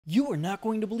You are not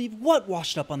going to believe what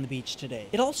washed up on the beach today.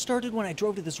 It all started when I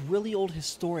drove to this really old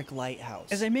historic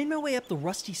lighthouse. As I made my way up the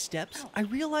rusty steps, I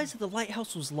realized that the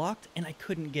lighthouse was locked and I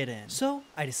couldn't get in. So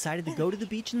I decided to go to the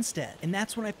beach instead. And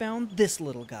that's when I found this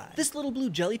little guy. This little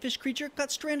blue jellyfish creature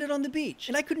got stranded on the beach.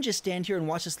 And I couldn't just stand here and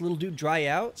watch this little dude dry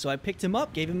out. So I picked him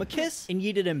up, gave him a kiss, and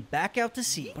yeeted him back out to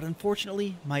sea. But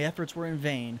unfortunately, my efforts were in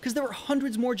vain because there were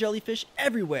hundreds more jellyfish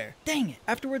everywhere. Dang it.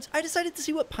 Afterwards, I decided to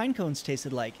see what pine cones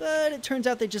tasted like. But it turns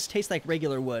out they just taste like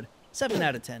regular wood. 7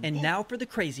 out of 10. And now for the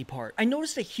crazy part. I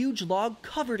noticed a huge log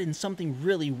covered in something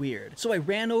really weird, so I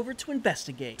ran over to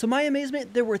investigate. To my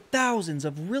amazement, there were thousands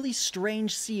of really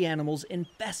strange sea animals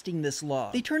infesting this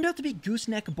log. They turned out to be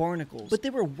gooseneck barnacles, but they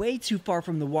were way too far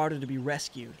from the water to be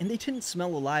rescued, and they didn't smell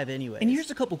alive anyway. And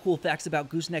here's a couple cool facts about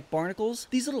gooseneck barnacles.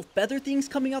 These little feather things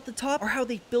coming out the top are how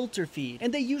they filter feed,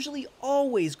 and they usually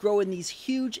always grow in these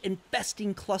huge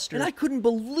infesting clusters. And I couldn't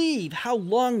believe how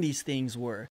long these things were.